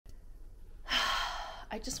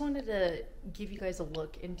I just wanted to give you guys a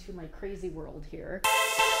look into my crazy world here.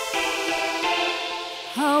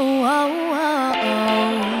 Oh, oh, oh,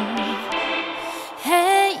 oh.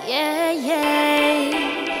 Hey, yeah, yeah.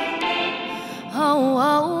 Oh,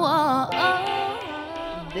 oh, oh,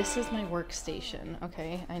 oh. This is my workstation,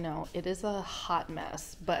 okay? I know, it is a hot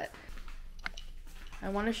mess, but I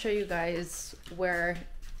want to show you guys where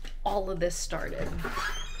all of this started.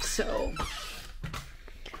 So,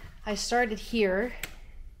 I started here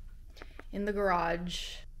in the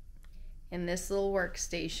garage in this little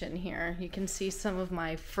workstation here. You can see some of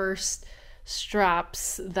my first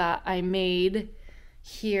straps that I made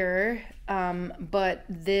here, but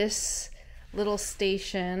this little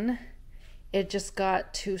station, it just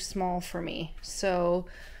got too small for me. So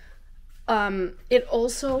it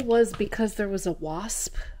also was because there was a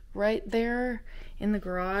wasp right there in the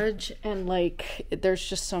garage, and like there's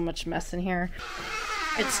just so much mess in here.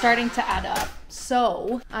 It's starting to add up.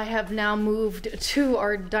 So I have now moved to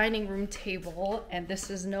our dining room table, and this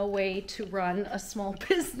is no way to run a small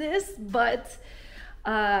business, but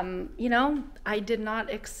you know, I did not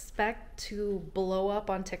expect to blow up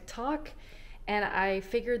on TikTok, and I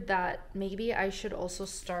figured that maybe I should also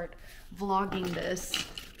start vlogging this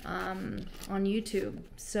on YouTube.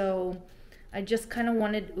 So I just kind of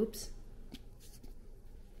wanted, oops,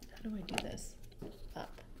 how do I do this?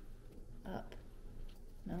 Up, up,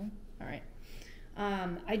 no? All right.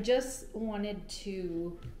 I just wanted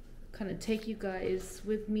to kind of take you guys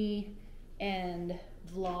with me and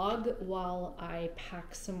vlog while I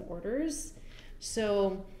pack some orders.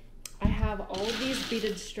 So I have all of these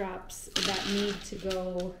beaded straps that need to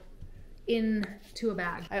go into a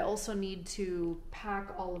bag. I also need to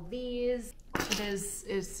pack all of these.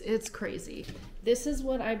 It's crazy. This is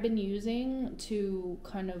what I've been using to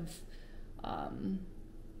kind of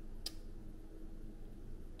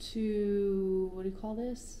what do you call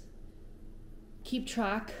this? Keep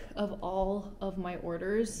track of all of my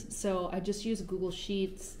orders. So I just use Google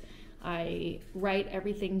Sheets. I write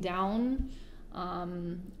everything down.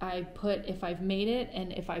 I put if I've made it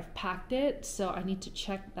and if I've packed it. So I need to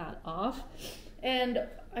check that off. And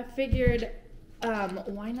I figured,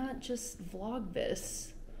 why not just vlog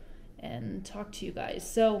this and talk to you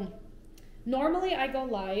guys? So normally I go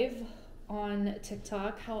live on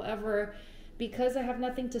TikTok. However, because I have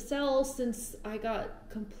nothing to sell since I got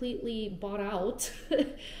completely bought out,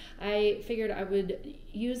 I figured I would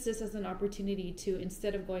use this as an opportunity to,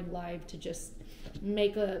 instead of going live, to just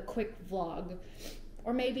make a quick vlog.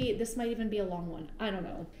 Or maybe this might even be a long one. I don't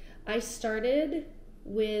know. I started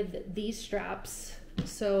with these straps.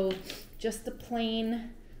 So just the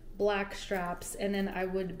plain black straps, and then I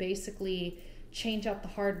would basically change out the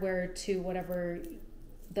hardware to whatever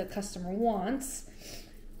the customer wants.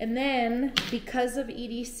 And then, because of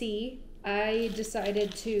EDC, I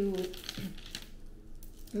decided to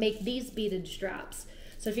make these beaded straps.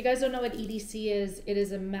 So if you guys don't know what EDC is, it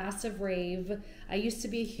is a massive rave. I used to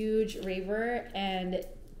be a huge raver, and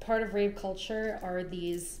part of rave culture are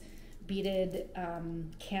these beaded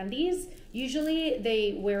candies. Usually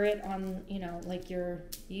they wear it on, you know, like you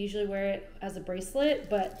usually wear it as a bracelet,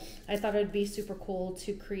 but I thought it'd be super cool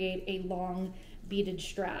to create a long beaded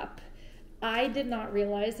strap. I did not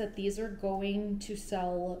realize that these are going to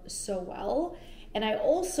sell so well. And I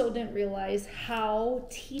also didn't realize how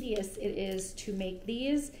tedious it is to make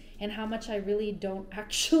these and how much I really don't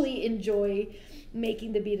actually enjoy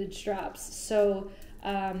making the beaded straps. So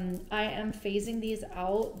I am phasing these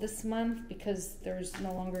out this month because there's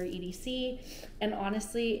no longer EDC. And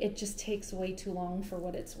honestly, it just takes way too long for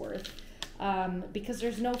what it's worth. Because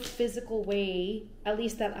there's no physical way, at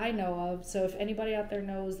least that I know of. So if anybody out there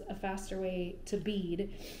knows a faster way to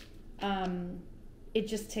bead, it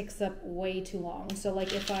just takes up way too long. So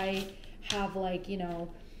like if I have like, you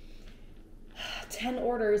know, 10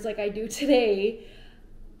 orders like I do today,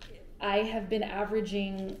 I have been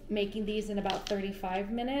averaging making these in about 35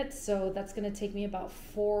 minutes. So that's going to take me about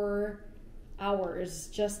 4 hours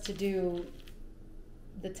just to do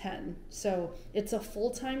the 10. So it's a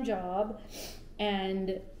full-time job.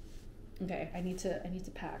 And okay, I need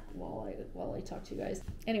to pack while I talk to you guys.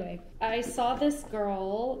 Anyway, I saw this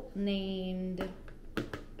girl named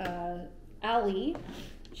Allie.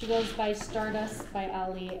 She goes by Stardust by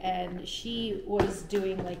Allie, and she was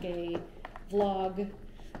doing like a vlog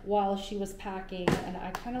while she was packing, and I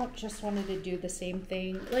kind of just wanted to do the same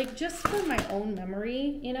thing, like just for my own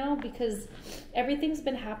memory, you know, because everything's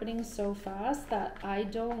been happening so fast that I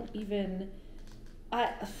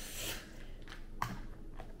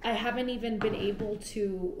haven't even been able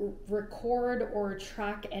to record or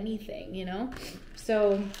track anything, you know.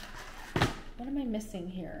 So what am I missing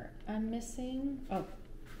here? I'm missing, oh,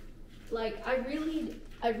 Like, I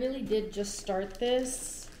really did just start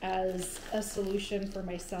this as a solution for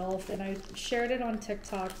myself, and I shared it on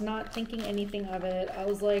TikTok, not thinking anything of it. I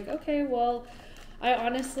was like, okay, well, I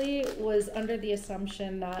honestly was under the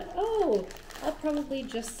assumption that, oh, I'll probably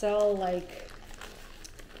just sell like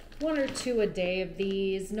 1 or 2 a day of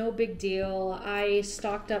these, no big deal. I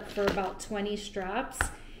stocked up for about 20 straps,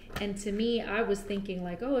 and to me, I was thinking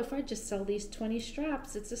like, oh, if I just sell these 20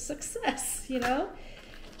 straps, it's a success, you know?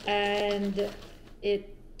 And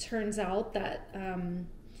it turns out that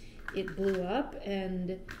it blew up,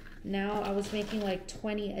 and now I was making like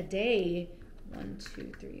 20 a day. 1,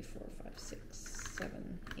 2, 3, 4, 5, 6,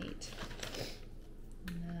 7, 8,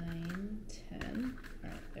 9, 10. All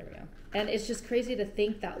right, there we go. And it's just crazy to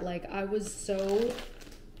think that like I was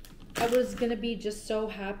gonna be just so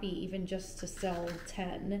happy even just to sell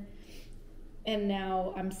 10, and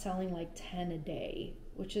now I'm selling like 10 a day,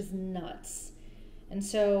 which is nuts. And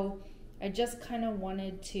so I just kind of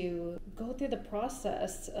wanted to go through the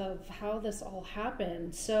process of how this all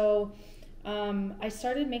happened. So I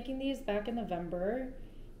started making these back in November,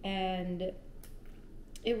 and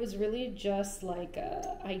it was really just like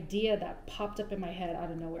a idea that popped up in my head out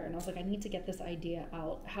of nowhere. And I was like, I need to get this idea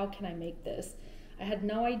out. How can I make this? I had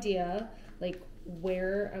no idea like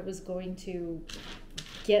where I was going to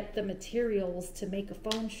get the materials to make a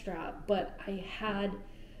phone strap, but I had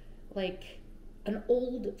like an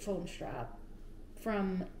old phone strap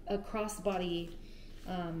from a crossbody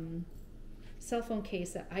cell phone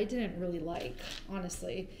case that I didn't really like,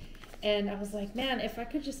 honestly. And I was like, man, if I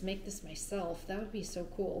could just make this myself, that would be so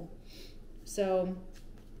cool. So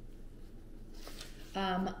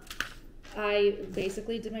I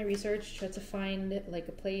basically did my research, tried to find like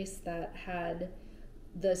a place that had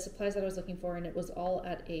the supplies that I was looking for, and it was all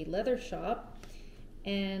at a leather shop.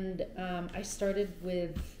 And I started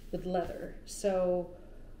with leather. So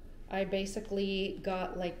I basically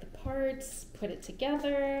got like the parts, put it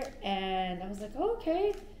together, and I was like, oh,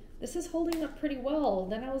 okay, this is holding up pretty well.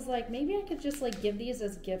 Then I was like, maybe I could just like give these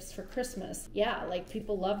as gifts for Christmas. Yeah, like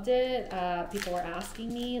people loved it. People were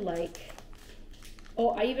asking me like, oh,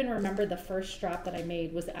 I even remember the first strap that I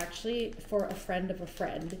made was actually for a friend of a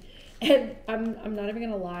friend. And I'm not even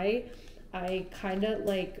gonna lie, I kind of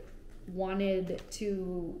like wanted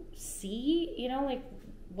to see, you know, like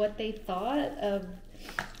what they thought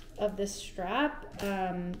of this strap,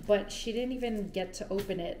 but she didn't even get to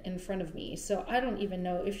open it in front of me, so I don't even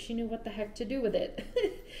know if she knew what the heck to do with it.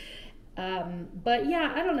 But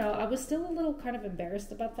yeah, I don't know, I was still a little kind of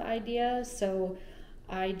embarrassed about the idea, so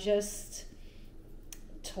I just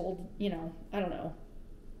told, you know, I don't know,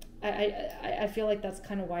 I feel like that's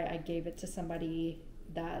kind of why I gave it to somebody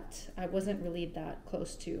that I wasn't really that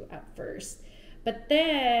close to at first. But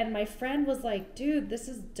then my friend was like, dude, this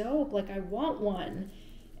is dope, like I want one.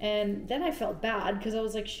 And then I felt bad because I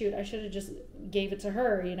was like, shoot, I should have just gave it to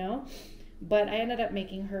her, you know? But I ended up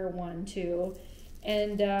making her one too.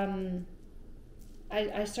 And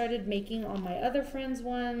I started making all my other friends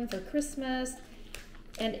one for Christmas.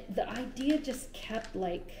 And the idea just kept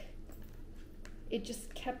like, it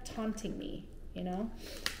just kept taunting me, you know?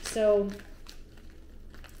 So,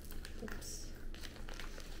 oops.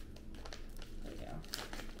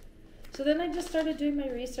 So then I just started doing my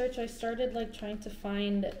research. I started like trying to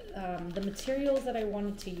find the materials that I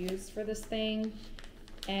wanted to use for this thing.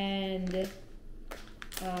 And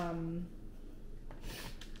I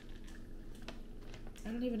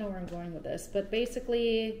don't even know where I'm going with this, but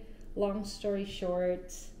basically, long story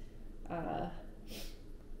short, I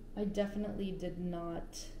definitely did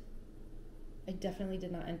not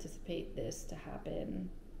anticipate this to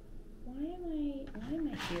happen. Why am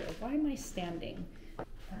I here? Why am I standing?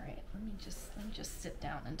 All right, let me just sit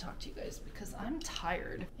down and talk to you guys because I'm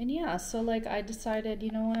tired. And yeah, so like I decided, you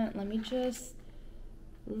know what,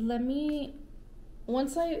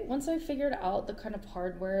 once I figured out the kind of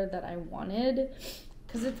hardware that I wanted,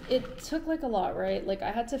 because it took like a lot, right? Like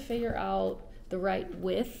I had to figure out the right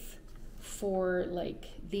width for like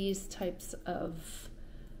these types of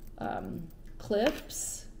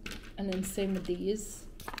clips, and then same with these.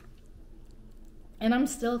 And I'm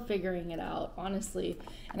still figuring it out, honestly.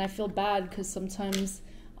 And I feel bad because sometimes,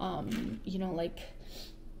 you know, like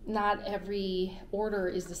not every order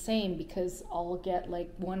is the same because I'll get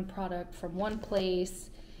like one product from one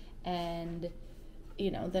place and,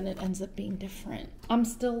 you know, then it ends up being different. I'm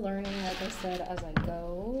still learning, like I said, as I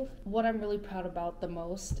go. What I'm really proud about the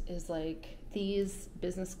most is like these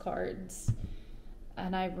business cards.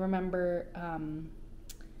 And I remember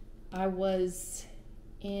I was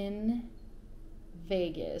in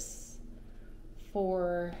Vegas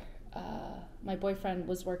for my boyfriend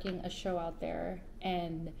was working a show out there,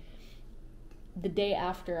 and the day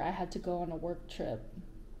after, I had to go on a work trip.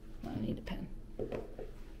 I need a pen.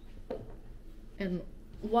 And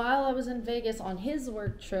while I was in Vegas on his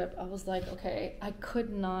work trip, I was like, okay, I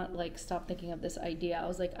could not like stop thinking of this idea. I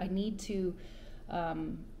was like, I need to,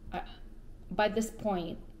 by this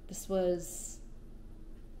point, this was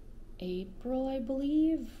April, I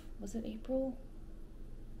believe. Was it April?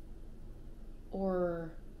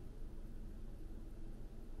 Or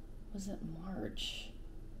was it March?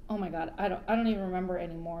 Oh my God, I don't even remember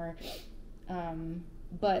anymore.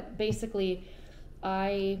 But basically,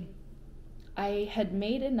 I had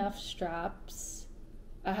made enough straps.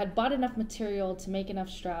 I had bought enough material to make enough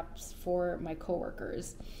straps for my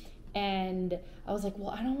coworkers. And I was like,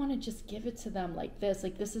 well, I don't want to just give it to them like this.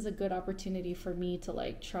 Like, this is a good opportunity for me to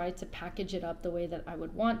like try to package it up the way that I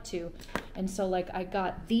would want to. And so like I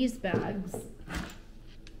got these bags,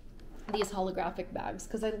 these holographic bags,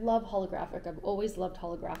 because I love holographic. I've always loved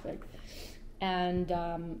holographic. And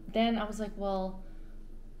then I was like, well,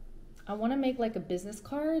 I want to make like a business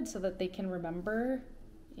card so that they can remember,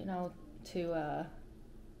 you know, to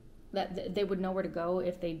that they would know where to go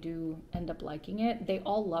if they do end up liking it. They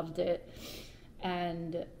all loved it.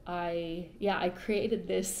 And I created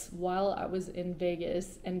this while I was in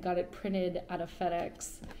Vegas and got it printed out of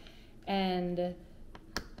FedEx. And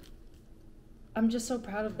I'm just so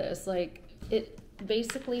proud of this. Like, it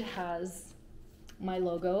basically has my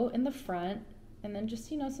logo in the front and then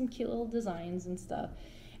just, you know, some cute little designs and stuff.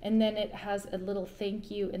 And then it has a little thank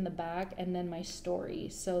you in the back and then my story.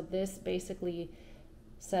 So this basically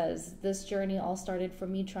says, this journey all started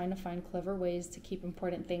from me trying to find clever ways to keep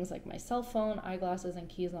important things like my cell phone, eyeglasses, and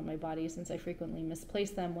keys on my body, since I frequently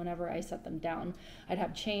misplaced them whenever I set them down. I'd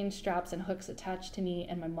have chains, straps, and hooks attached to me,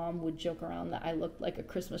 and my mom would joke around that I looked like a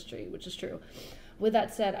Christmas tree, which is true. With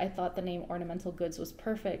that said, I thought the name Ornamental Goods was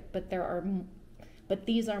perfect, but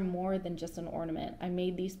these are more than just an ornament. I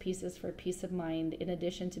made these pieces for peace of mind in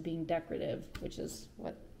addition to being decorative, which is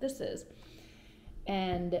what this is.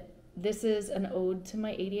 And this is an ode to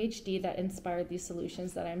my ADHD that inspired these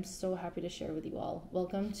solutions that I'm so happy to share with you all.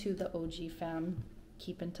 Welcome to the OG fam.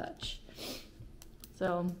 Keep in touch.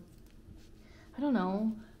 So, I don't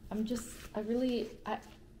know. I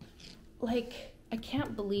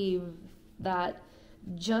can't believe that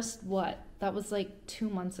that was like 2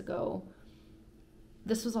 months ago.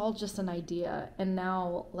 This was all just an idea. And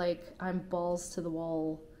now, like, I'm balls to the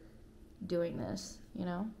wall doing this, you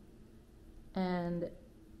know? And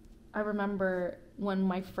I remember when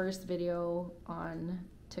my first video on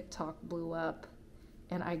TikTok blew up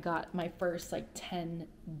and I got my first like 10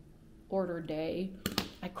 order day,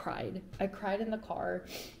 I cried. I cried in the car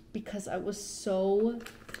because I was so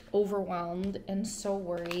overwhelmed and so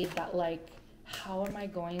worried that like, how am I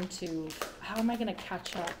going to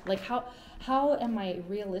catch up? Like how am I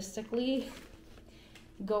realistically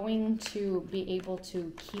going to be able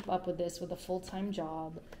to keep up with this with a full-time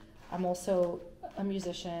job? I'm also a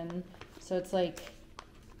musician, so it's like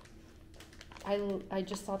I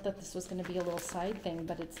just thought that this was going to be a little side thing,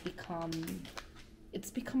 but it's become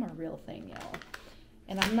a real thing, y'all.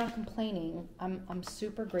 And I'm not complaining. I'm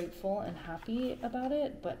super grateful and happy about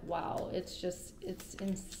it, but wow, it's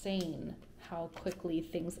insane how quickly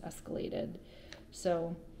things escalated.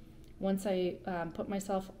 So once I put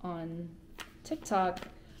myself on TikTok,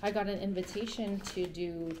 I got an invitation to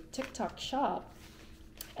do TikTok shop.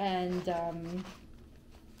 And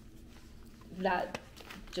that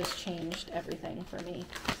just changed everything for me.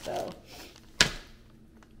 So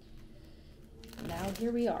now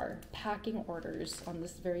here we are, packing orders on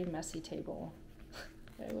this very messy table.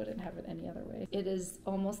 I wouldn't have it any other way. It is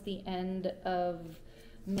almost the end of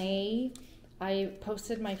May. I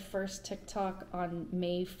posted my first TikTok on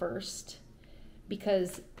May 1st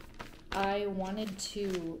because I wanted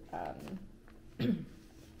to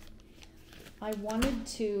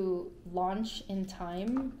launch in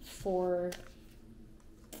time for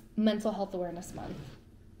Mental Health Awareness Month.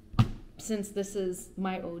 Since this is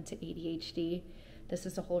my ode to ADHD, this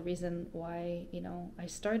is the whole reason why, you know, I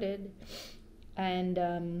started.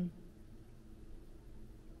 And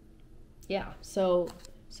yeah, so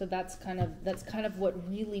that's kind of what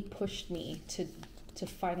really pushed me to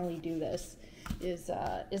finally do this is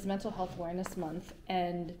Mental Health Awareness Month.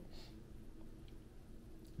 And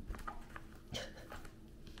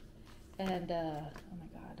oh my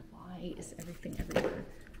God, why is everything everywhere?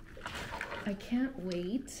 I can't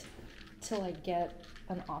wait till I get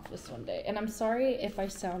an office one day. And I'm sorry if I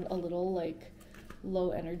sound a little like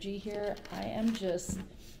low energy here. I am just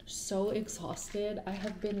so exhausted. I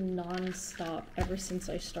have been non-stop ever since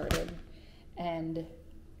I started. And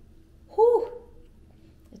whew,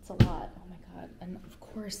 it's a lot. Oh my God. And of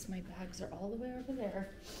course my bags are all the way over there.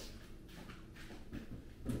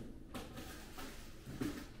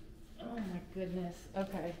 Oh my goodness.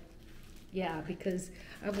 Okay. Yeah, because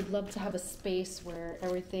I would love to have a space where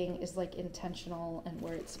everything is like intentional and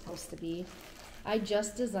where it's supposed to be. I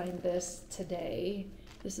just designed this today.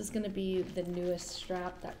 This is going to be the newest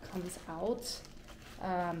strap that comes out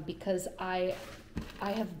because I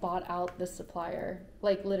have bought out the supplier.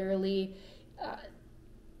 Like literally,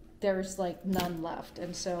 there's like none left.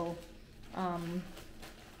 And so I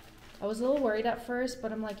was a little worried at first,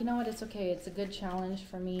 but I'm like, you know what? It's okay. It's a good challenge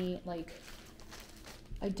for me. Like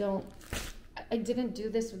I didn't do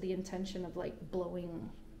this with the intention of like blowing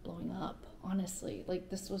up, honestly. Like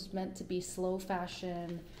this was meant to be slow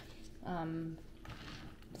fashion,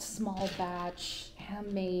 small batch,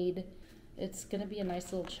 handmade. It's gonna be a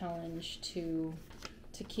nice little challenge to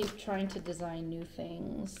keep trying to design new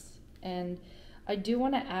things. And I do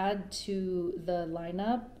want to add to the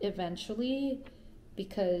lineup eventually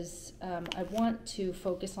because I want to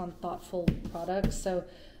focus on thoughtful products. So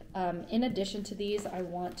in addition to these, I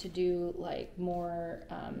want to do like more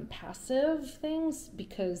passive things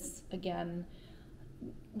because again,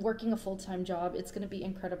 working a full-time job, it's going to be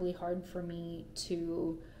incredibly hard for me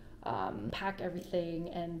to pack everything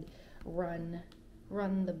and run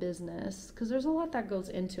the business because there's a lot that goes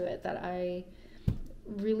into it that I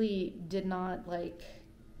really did not like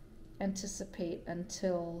anticipate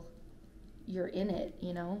until you're in it,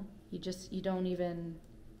 you know? You don't even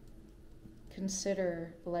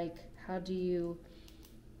consider like how do you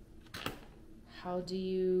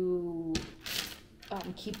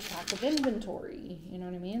keep track of inventory, you know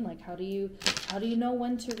what I mean? Like how do you know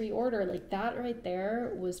when to reorder? Like that right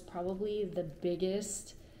there was probably the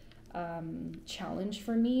biggest challenge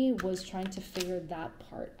for me, was trying to figure that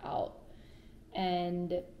part out.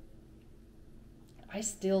 And I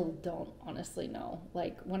still don't honestly know.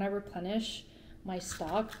 Like when I replenish my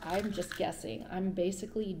stock, I'm just guessing. I'm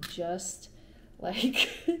basically just like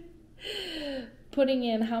putting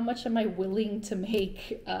in how much am I willing to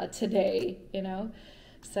make today, you know?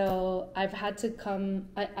 So I've had to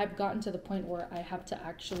I've gotten to the point where I have to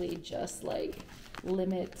actually just like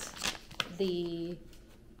limit the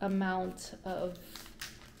amount of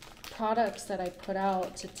products that I put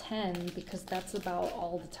out to 10 because that's about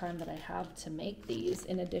all the time that I have to make these,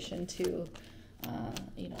 in addition to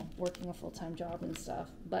you know, working a full-time job and stuff.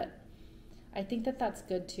 But I think that that's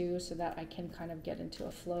good too, so that I can kind of get into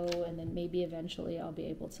a flow, and then maybe eventually I'll be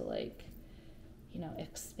able to like, you know,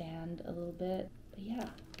 expand a little bit. But yeah,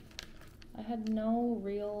 I had no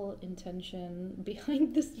real intention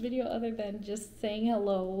behind this video other than just saying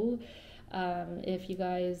hello. If you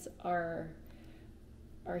guys are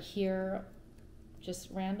here just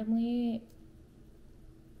randomly,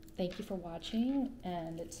 thank you for watching,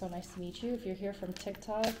 and it's so nice to meet you. If you're here from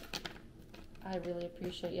TikTok, I really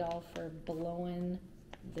appreciate y'all for blowing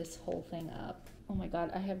this whole thing up. Oh my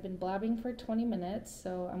God, I have been blabbing for 20 minutes,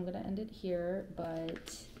 so I'm gonna end it here,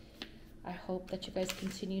 but I hope that you guys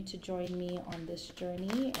continue to join me on this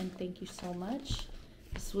journey, and thank you so much.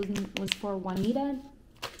 This was for Juanita,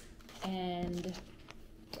 and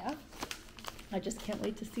yeah, I just can't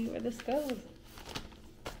wait to see where this goes.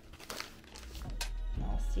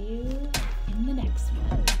 I'll see you in the next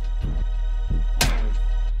one.